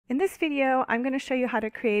In this video, I'm going to show you how to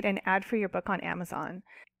create an ad for your book on Amazon.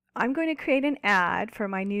 I'm going to create an ad for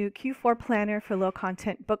my new Q4 planner for low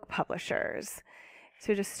content book publishers.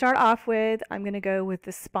 So to start off with, I'm going to go with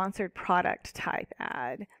the sponsored product type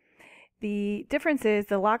ad. The difference is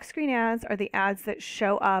the lock screen ads are the ads that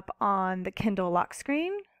show up on the Kindle lock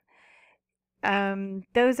screen.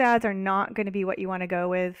 Those ads are not going to be what you want to go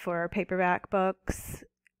with for paperback books.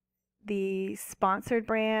 The sponsored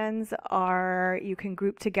brands are, you can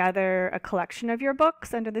group together a collection of your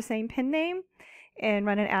books under the same pin name and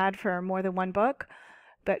run an ad for more than one book.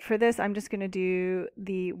 But for this, I'm just going to do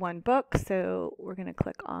the one book. So we're going to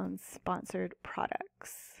click on sponsored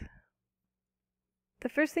products. The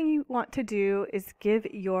first thing you want to do is give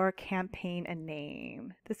your campaign a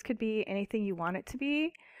name. This could be anything you want it to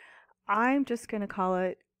be. I'm just going to call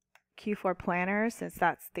it Q4 Planner since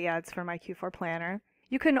that's the ads for my Q4 Planner.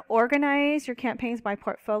 You can organize your campaigns by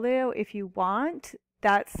portfolio if you want.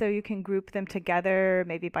 That's so you can group them together,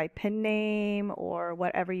 maybe by pin name or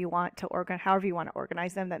whatever you want to organize, however you want to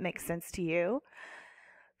organize them that makes sense to you.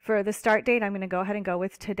 For the start date, I'm going to go ahead and go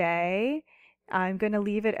with today. I'm going to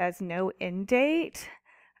leave it as no end date.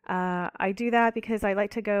 I do that because I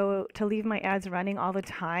like to leave my ads running all the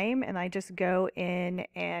time, and I just go in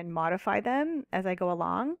and modify them as I go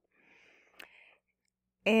along.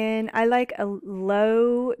 And I like a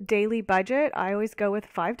low daily budget. I always go with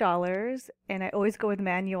 $5, and I always go with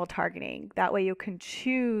manual targeting. That way you can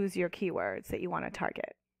choose your keywords that you want to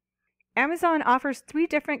target. Amazon offers 3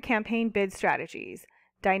 different campaign bid strategies: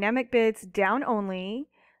 dynamic bids down only,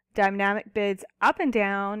 dynamic bids up and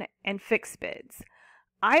down, and fixed bids.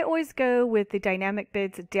 I always go with the dynamic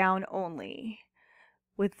bids down only.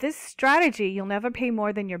 With this strategy, you'll never pay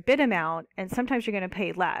more than your bid amount, and sometimes you're going to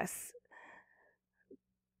pay less.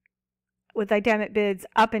 With dynamic bids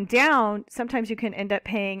up and down, sometimes you can end up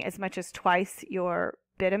paying as much as twice your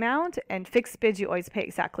bid amount, and fixed bids, you always pay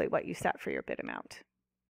exactly what you set for your bid amount.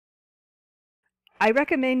 I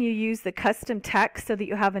recommend you use the custom text so that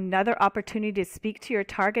you have another opportunity to speak to your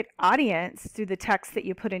target audience through the text that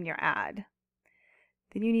you put in your ad.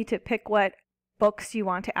 Then you need to pick what books you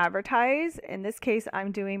want to advertise. In this case,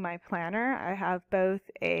 I'm doing my planner. I have both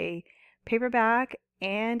a paperback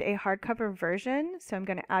and a hardcover version, so I'm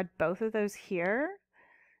going to add both of those here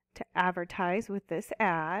to advertise with this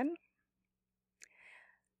ad.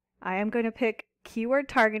 I am going to pick keyword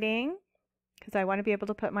targeting because I want to be able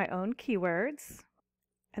to put my own keywords.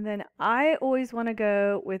 And then I always want to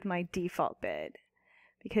go with my default bid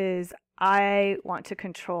because I want to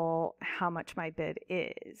control how much my bid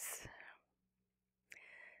is.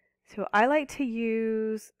 So I like to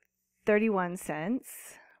use 31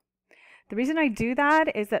 cents. The reason I do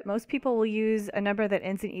that is that most people will use a number that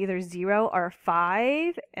ends in either 0 or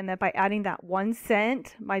 5, and that by adding that 1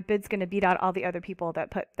 cent, my bid's going to beat out all the other people that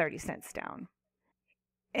put 30 cents down.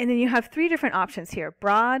 And then you have 3 different options here: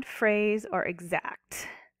 broad, phrase, or exact.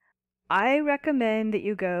 I recommend that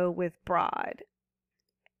you go with broad.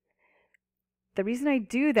 The reason I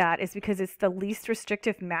do that is because it's the least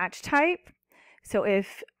restrictive match type. So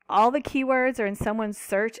if all the keywords are in someone's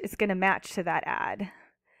search, it's going to match to that ad.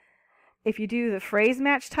 If you do the phrase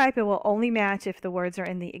match type, it will only match if the words are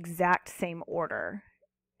in the exact same order.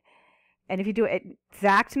 And if you do an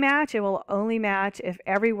exact match, it will only match if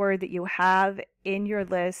every word that you have in your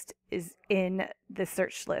list is in the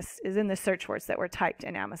search list, is in the search words that were typed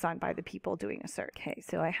in Amazon by the people doing a search. Okay,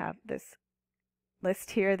 so I have this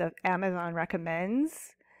list here that Amazon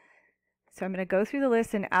recommends. So I'm going to go through the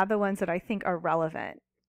list and add the ones that I think are relevant.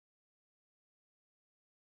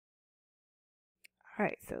 All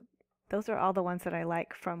right, so those are all the ones that I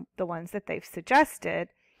like from the ones that they've suggested.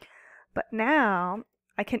 But now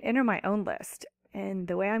I can enter my own list. And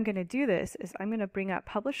the way I'm going to do this is I'm going to bring up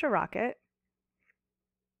Publisher Rocket,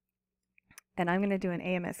 and I'm going to do an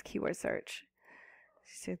AMS keyword search.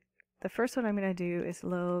 So the first one I'm going to do is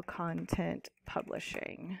low content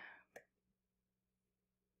publishing.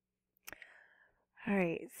 All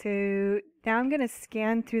right, so now I'm going to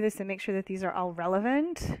scan through this and make sure that these are all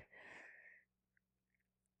relevant.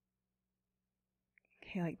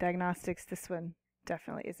 Okay, like diagnostics, this one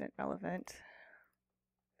definitely isn't relevant.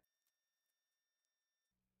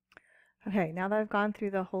 Okay, now that I've gone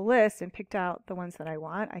through the whole list and picked out the ones that I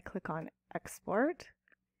want, I click on Export.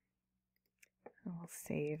 And we'll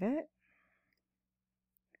save it.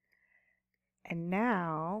 And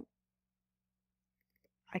now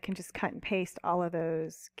I can just cut and paste all of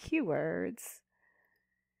those keywords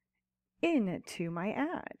into my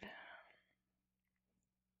ad.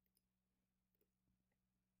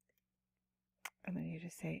 And then you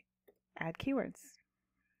just say add keywords.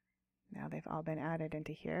 Now they've all been added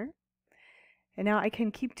into here. And now I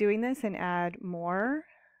can keep doing this and add more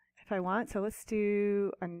if I want. So let's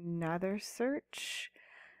do another search.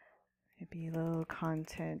 Maybe a little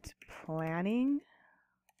content planning.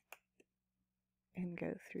 And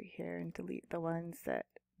go through here and delete the ones that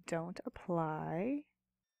don't apply.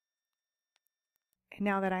 And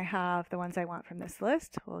now that I have the ones I want from this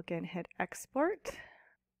list, we'll again hit export.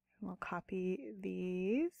 We'll copy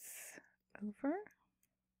these over.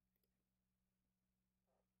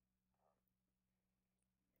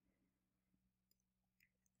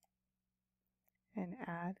 And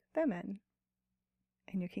add them in.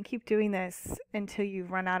 And you can keep doing this until you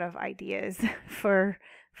run out of ideas for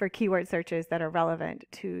keyword searches that are relevant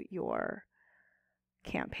to your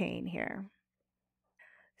campaign here.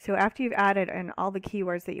 So after you've added in all the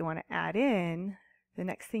keywords that you want to add in, the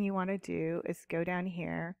next thing you want to do is go down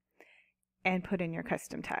here and put in your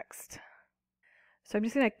custom text. So I'm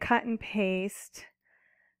just going to cut and paste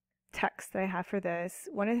text that I have for this.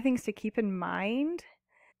 One of the things to keep in mind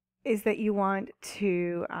is that you want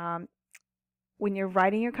to, when you're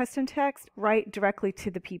writing your custom text, write directly to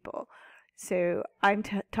the people. So I'm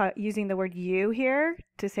using the word you here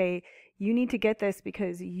to say, you need to get this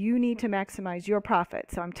because you need to maximize your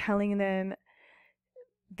profit. So I'm telling them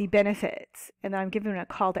the benefits, and then I'm giving them a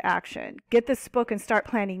call to action. Get this book and start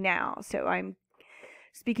planning now. So I'm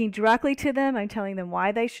speaking directly to them. I'm telling them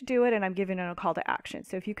why they should do it, and I'm giving them a call to action.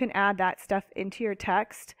 So if you can add that stuff into your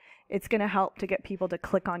text, it's going to help to get people to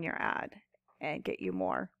click on your ad and get you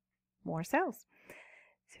more sales.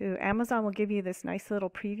 So Amazon will give you this nice little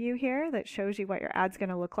preview here that shows you what your ad's going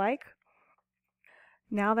to look like.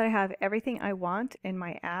 Now that I have everything I want in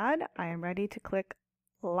my ad, I am ready to click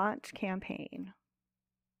Launch Campaign.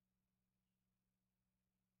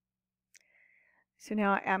 So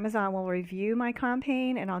now Amazon will review my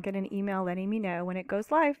campaign and I'll get an email letting me know when it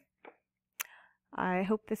goes live. I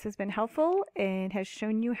hope this has been helpful and has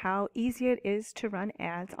shown you how easy it is to run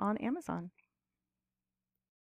ads on Amazon.